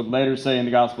 Jesus would later say in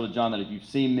the Gospel of John that if you've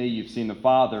seen me, you've seen the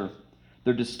Father.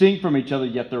 They're distinct from each other,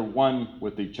 yet they're one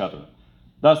with each other.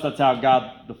 Thus, that's how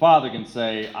God the Father can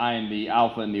say, I am the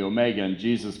Alpha and the Omega, and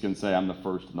Jesus can say, I'm the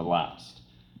first and the last.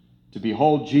 To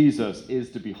behold Jesus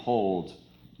is to behold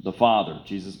the Father.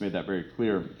 Jesus made that very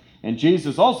clear. And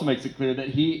Jesus also makes it clear that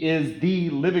he is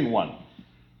the living one.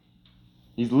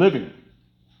 He's living.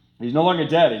 He's no longer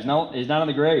dead. He's not in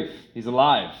the grave. He's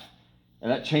alive.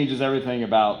 And that changes everything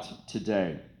about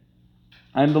today.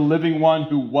 I am the living one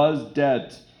who was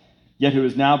dead, yet who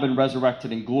has now been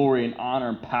resurrected in glory and honor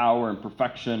and power and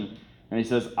perfection. And he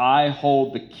says, I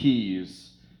hold the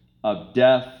keys of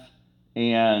death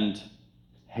and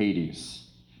Hades.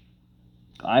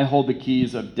 I hold the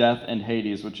keys of death and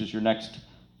Hades, which is your next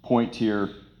point here.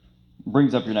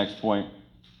 Brings up your next point.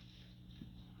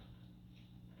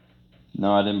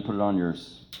 No, I didn't put it on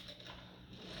yours.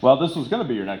 Well, this was going to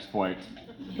be your next point.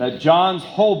 That John's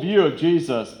whole view of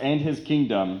Jesus and his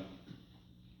kingdom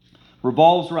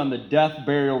revolves around the death,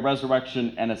 burial,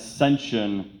 resurrection, and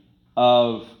ascension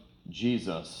of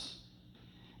Jesus.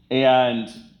 And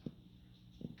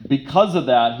because of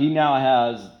that, he now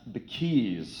has the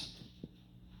keys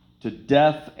to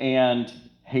death and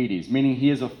Hades, meaning he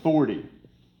has authority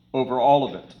over all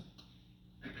of it.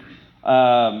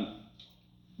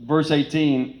 Verse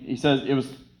 18, he says,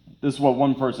 this is what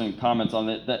one person comments on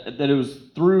it, that it was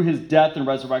through his death and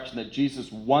resurrection that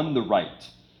Jesus won the right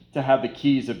to have the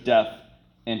keys of death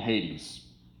and Hades.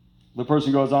 The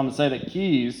person goes on to say that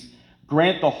keys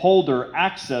grant the holder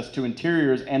access to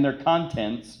interiors and their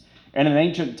contents, and in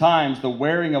ancient times, the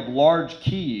wearing of large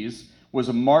keys was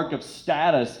a mark of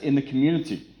status in the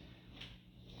community.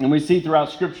 And we see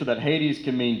throughout Scripture that Hades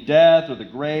can mean death or the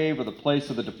grave or the place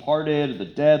of the departed or the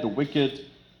dead, the wicked.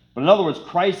 But in other words,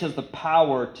 Christ has the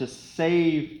power to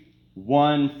save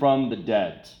one from the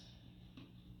dead,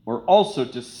 or also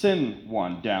to send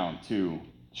one down to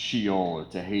Sheol or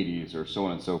to Hades or so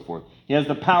on and so forth. He has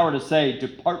the power to say,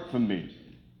 depart from me,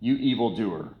 you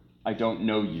evildoer. I don't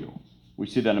know you. We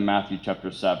see that in Matthew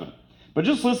chapter 7. But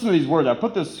just listen to these words. I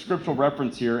put this scriptural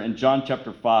reference here in John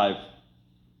chapter 5.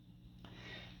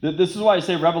 This is why I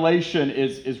say Revelation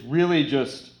is really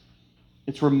just,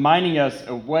 it's reminding us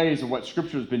of ways of what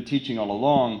Scripture has been teaching all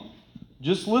along.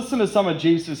 Just listen to some of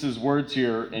Jesus' words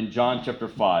here in John chapter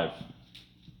 5.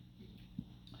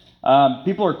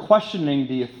 People are questioning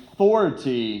the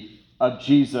authority of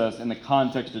Jesus in the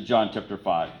context of John chapter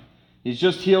 5. He's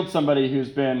just healed somebody who's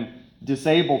been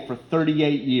disabled for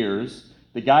 38 years.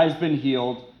 The guy's been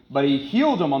healed, but he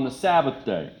healed him on the Sabbath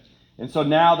day. And so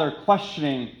now they're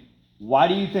questioning, why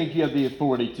do you think you have the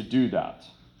authority to do that?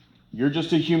 You're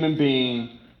just a human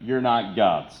being. You're not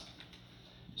God's.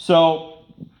 So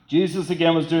Jesus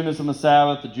again was doing this on the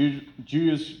Sabbath. The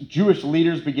Jewish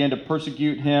leaders began to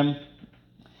persecute him.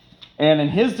 And in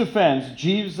his defense,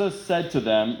 Jesus said to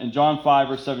them in John 5,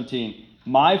 verse 17,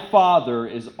 my Father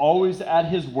is always at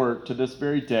his work to this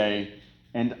very day,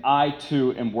 and I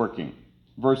too am working.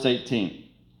 Verse 18.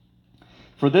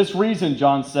 For this reason,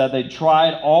 John said, they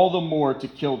tried all the more to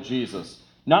kill Jesus.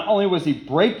 Not only was he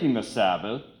breaking the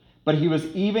Sabbath, but he was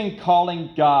even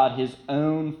calling God his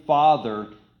own Father,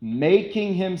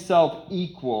 making himself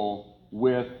equal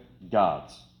with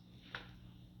God.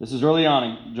 This is early on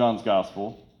in John's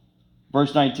Gospel.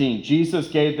 Verse 19, Jesus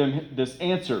gave them this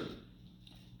answer.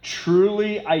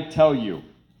 Truly I tell you,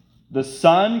 the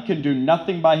Son can do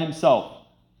nothing by himself.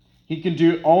 He can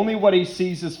do only what he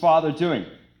sees his Father doing.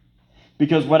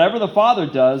 Because whatever the Father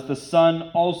does, the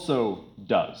Son also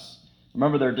does.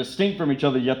 Remember, they're distinct from each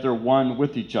other, yet they're one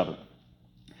with each other.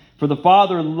 For the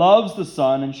Father loves the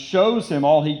Son and shows him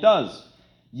all he does.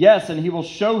 Yes, and he will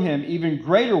show him even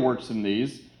greater works than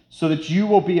these, so that you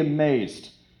will be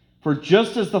amazed. For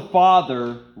just as the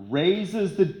Father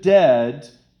raises the dead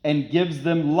and gives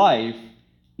them life,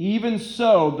 even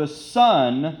so the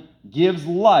Son gives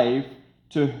life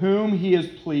to whom he is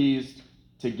pleased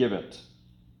to give it.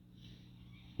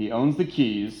 He owns the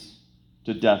keys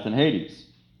to death and Hades.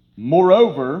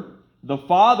 Moreover, the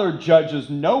Father judges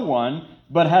no one,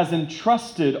 but has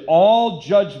entrusted all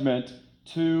judgment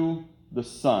to the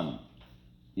Son.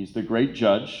 He's the great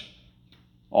judge.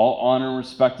 All honor and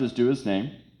respect is due his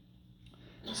name.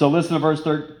 So listen to verse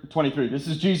 23. This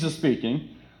is Jesus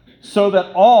speaking. So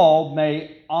that all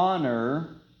may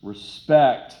honor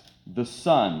respect the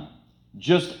Son,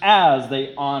 just as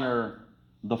they honor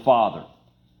the Father.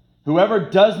 Whoever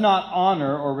does not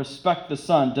honor or respect the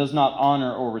Son does not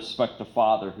honor or respect the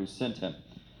Father who sent him.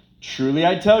 Truly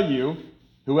I tell you,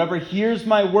 whoever hears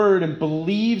my word and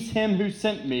believes him who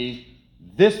sent me,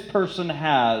 this person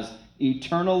has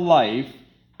eternal life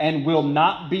and will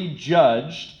not be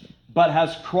judged, but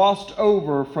has crossed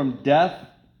over from death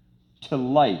to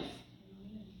life.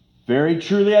 Very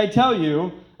truly I tell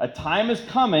you, a time is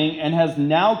coming and has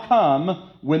now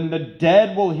come when the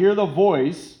dead will hear the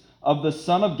voice of the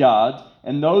Son of God,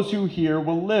 and those who hear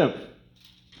will live.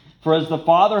 For as the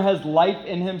Father has life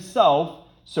in himself,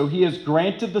 so he has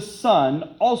granted the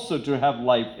Son also to have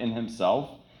life in himself,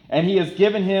 and he has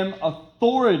given him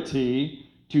authority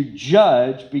to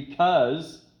judge,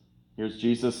 because, here's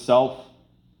Jesus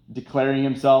self-declaring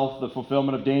himself, the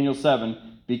fulfillment of Daniel 7,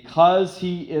 because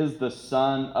he is the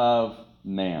Son of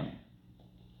Man.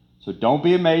 So don't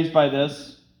be amazed by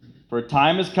this. For a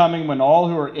time is coming when all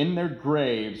who are in their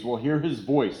graves will hear his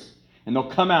voice, and they'll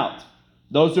come out.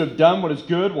 Those who have done what is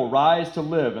good will rise to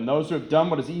live, and those who have done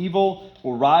what is evil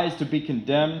will rise to be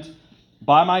condemned.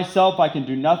 By myself I can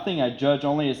do nothing. I judge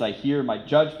only as I hear. My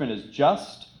judgment is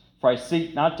just, for I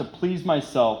seek not to please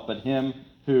myself, but him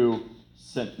who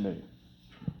sent me.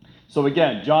 So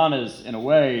again, John is, in a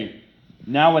way,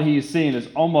 now what he is seeing is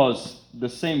almost the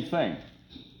same thing.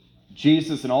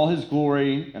 Jesus in all his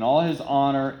glory and all his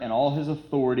honor and all his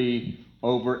authority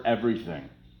over everything,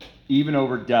 even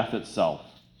over death itself.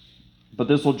 But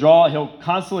he'll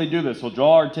constantly do this. He'll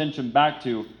draw our attention back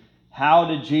to how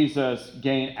did Jesus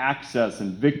gain access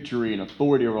and victory and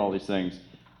authority over all these things?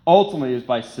 Ultimately is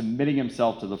by submitting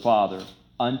himself to the Father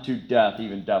unto death,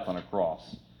 even death on a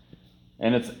cross.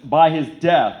 And it's by his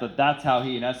death that's how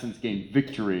he, in essence, gained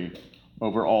victory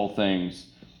over all things.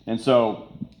 And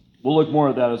so we'll look more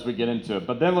at that as we get into it.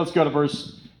 But then let's go to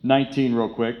verse 19 real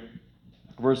quick.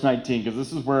 Verse 19, because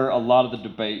this is where a lot of the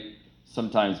debate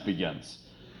sometimes begins.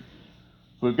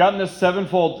 We've gotten this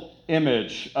sevenfold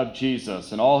image of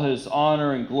Jesus and all his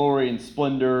honor and glory and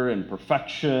splendor and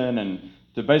perfection, and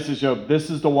to basically show this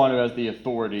is the one who has the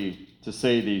authority to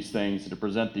say these things and to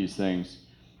present these things.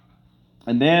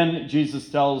 And then Jesus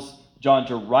tells John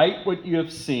to write what you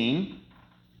have seen,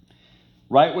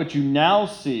 write what you now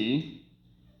see.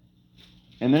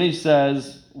 And then he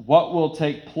says, what will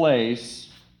take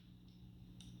place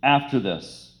after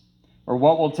this? Or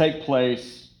what will take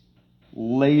place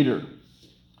later?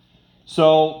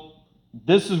 So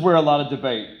this is where a lot of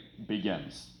debate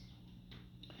begins.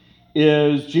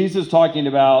 Is Jesus talking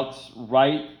about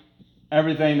write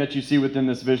everything that you see within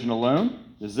this vision alone?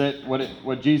 Is it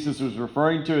what Jesus was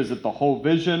referring to? Is it the whole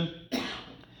vision?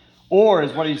 Or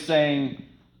is what he's saying,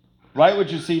 write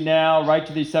what you see now, write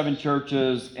to these 7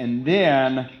 churches, and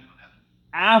then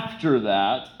after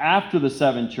that, after the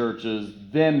 7 churches,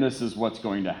 then this is what's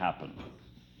going to happen.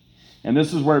 And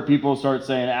this is where people start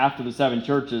saying after the 7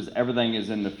 churches, everything is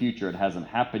in the future. It hasn't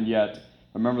happened yet.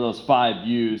 Remember those 5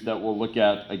 views that we'll look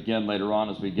at again later on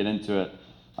as we get into it.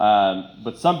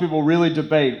 But some people really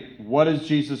debate, what is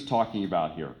Jesus talking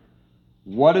about here?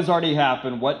 What has already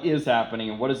happened? What is happening?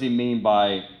 And what does he mean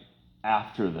by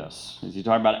after this? Is he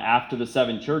talking about after the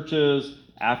 7 churches,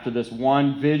 after this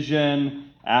one vision,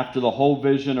 after the whole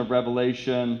vision of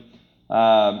Revelation?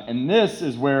 And this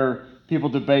is where people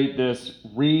debate this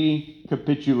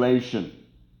recapitulation.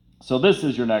 So this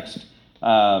is your next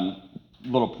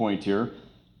little point here.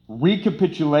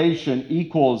 Recapitulation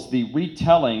equals the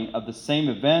retelling of the same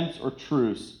events or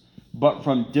truths, but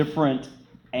from different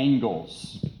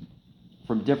angles.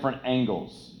 From different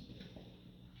angles.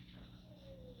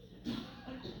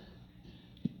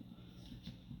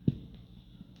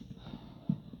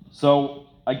 So,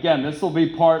 again, this will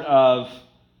be part of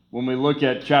when we look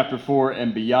at chapter 4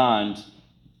 and beyond.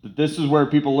 That this is where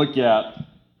people look at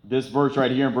this verse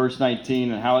right here in verse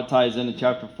 19 and how it ties into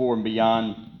chapter 4 and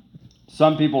beyond.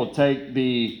 Some people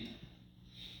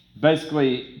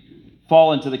basically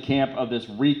fall into the camp of this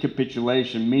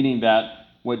recapitulation, meaning that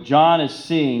what John is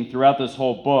seeing throughout this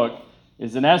whole book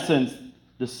is in essence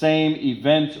the same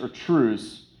events or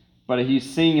truths, but he's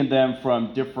seeing them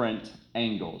from different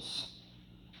angles.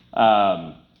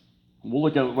 We'll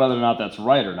look at whether or not that's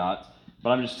right or not, but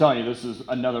I'm just telling you this is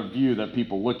another view that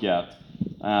people look at.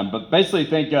 But basically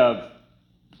think of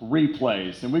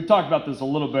replays, and we've talked about this a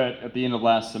little bit at the end of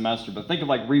last semester, but think of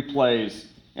like replays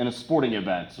in a sporting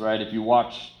event, right? If you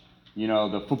watch,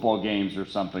 the football games or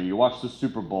something, you watch the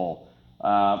Super Bowl,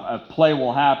 a play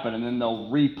will happen, and then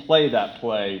they'll replay that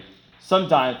play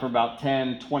sometimes from about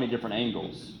 10, 20 different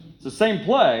angles. It's the same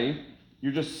play,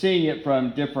 you're just seeing it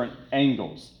from different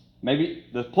angles. Maybe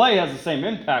the play has the same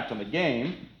impact on the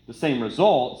game, the same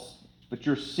results, but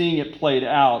you're seeing it played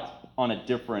out on a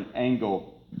different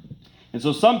angle. And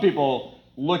so some people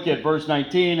look at verse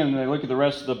 19 and they look at the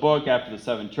rest of the book after the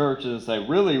 7 churches and say,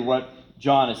 really what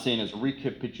John is saying is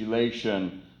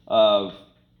recapitulation of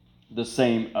the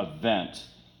same event.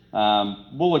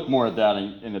 We'll look more at that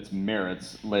in its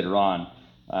merits later on.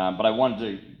 But I wanted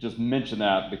to just mention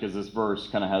that because this verse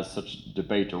kind of has such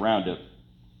debate around it.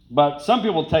 But some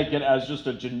people take it as just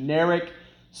a generic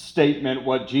statement,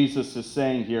 what Jesus is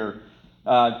saying here,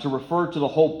 to refer to the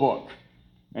whole book.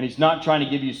 And he's not trying to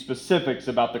give you specifics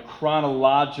about the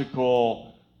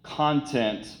chronological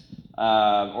content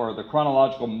or the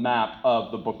chronological map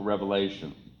of the book of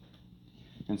Revelation.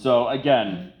 And so,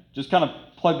 again, just kind of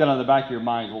plug that on the back of your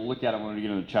minds. We'll look at it when we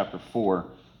get into chapter 4.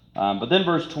 But then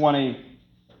verse 20,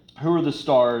 who are the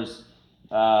stars?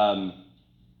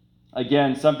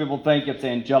 Again, some people think it's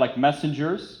angelic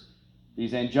messengers.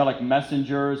 These angelic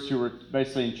messengers who were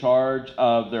basically in charge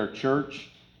of their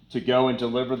church to go and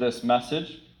deliver this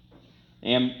message.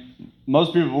 And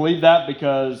most people believe that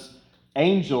because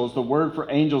angels, the word for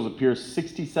angels appears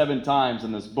 67 times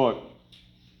in this book.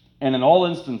 And in all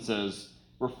instances,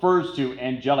 refers to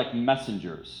angelic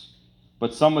messengers.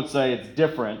 But some would say it's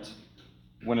different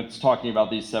when it's talking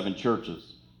about these 7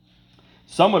 churches.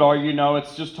 Some would argue, no,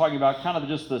 it's just talking about kind of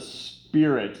just the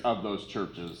spirit of those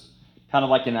churches. Kind of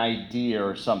like an idea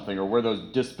or something, or where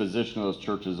those disposition of those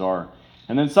churches are.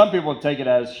 And then some people would take it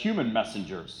as human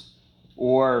messengers,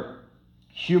 or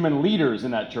human leaders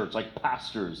in that church, like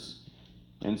pastors.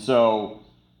 And so,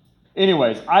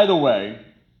 anyways, either way,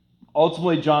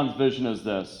 ultimately John's vision is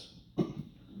this.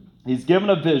 He's given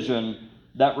a vision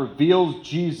that reveals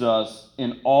Jesus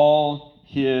in all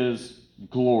his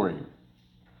glory.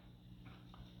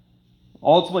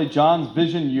 Ultimately, John's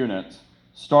vision unit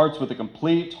starts with a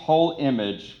complete whole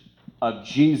image of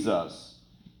Jesus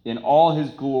in all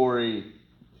his glory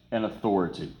and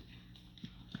authority.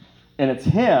 And it's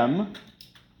him,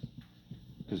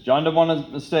 because John didn't want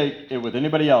to mistake it with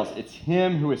anybody else, it's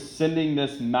him who is sending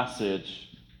this message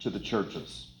to the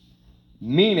churches.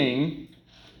 Meaning,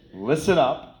 listen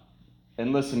up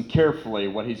and listen carefully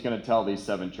what he's going to tell these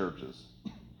 7 churches.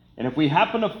 And if we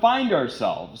happen to find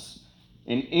ourselves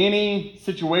in any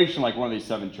situation like one of these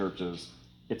 7 churches,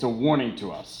 it's a warning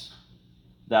to us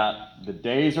that the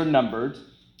days are numbered,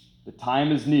 the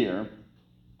time is near,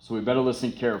 so we better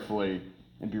listen carefully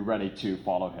and be ready to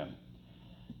follow him.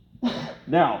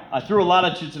 Now, I threw a lot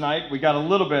at you tonight. We got a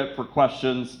little bit for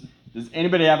questions. Does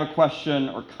anybody have a question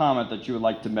or comment that you would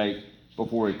like to make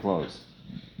before we close?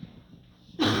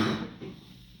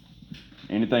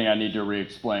 Anything I need to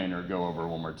re-explain or go over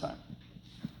one more time?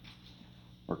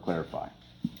 Or clarify?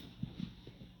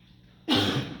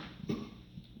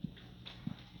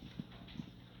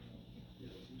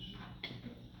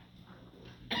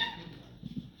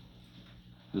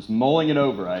 Just mulling it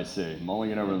over, I see.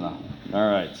 Mulling it over now.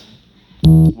 All right.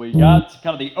 We got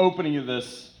kind of the opening of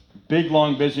this big,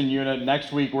 long vision unit.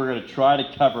 Next week, we're going to try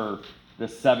to cover the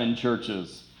 7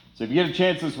 churches. So if you get a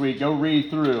chance this week, go read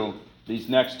through these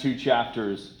next 2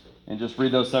 chapters and just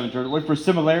read those 7 churches. Look for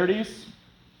similarities,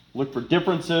 look for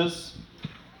differences,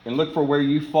 and look for where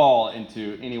you fall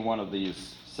into any one of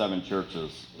these 7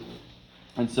 churches.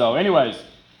 And so, anyways,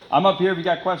 I'm up here. If you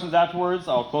got questions afterwards,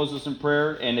 I'll close this in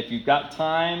prayer. And if you've got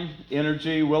time,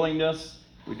 energy, willingness,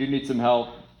 we do need some help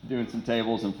doing some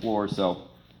tables and floors. So,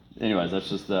 anyways, that's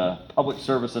just a public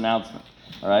service announcement.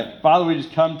 All right. Father, we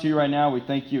just come to you right now. We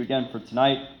thank you again for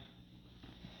tonight.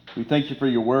 We thank you for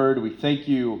your word. We thank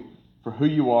you for who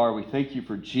you are. We thank you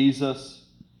for Jesus.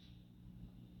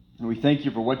 And we thank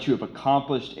you for what you have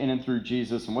accomplished in and through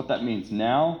Jesus and what that means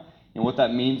now and what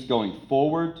that means going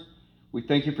forward. We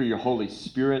thank you for your Holy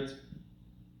Spirit.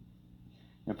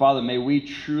 And Father, may we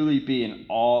truly be in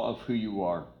awe of who you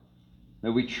are. May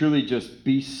we truly just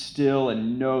be still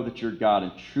and know that you're God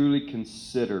and truly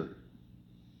consider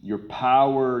your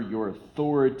power, your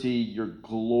authority, your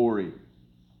glory.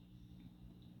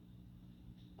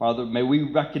 Father, may we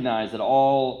recognize that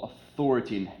all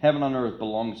authority in heaven and earth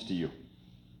belongs to you.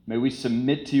 May we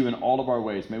submit to you in all of our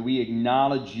ways. May we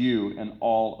acknowledge you in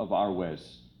all of our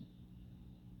ways.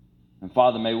 And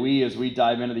Father, may we, as we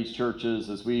dive into these churches,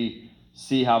 as we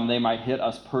see how they might hit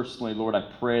us personally, Lord, I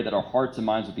pray that our hearts and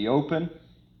minds would be open,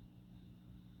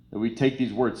 that we take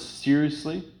these words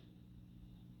seriously,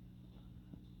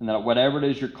 and that whatever it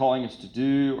is you're calling us to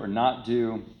do or not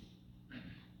do,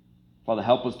 Father,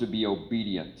 help us to be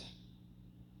obedient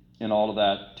in all of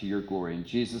that to your glory. In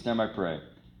Jesus' name I pray.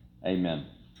 Amen.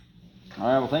 All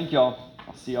right, well, thank y'all.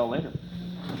 I'll see y'all later.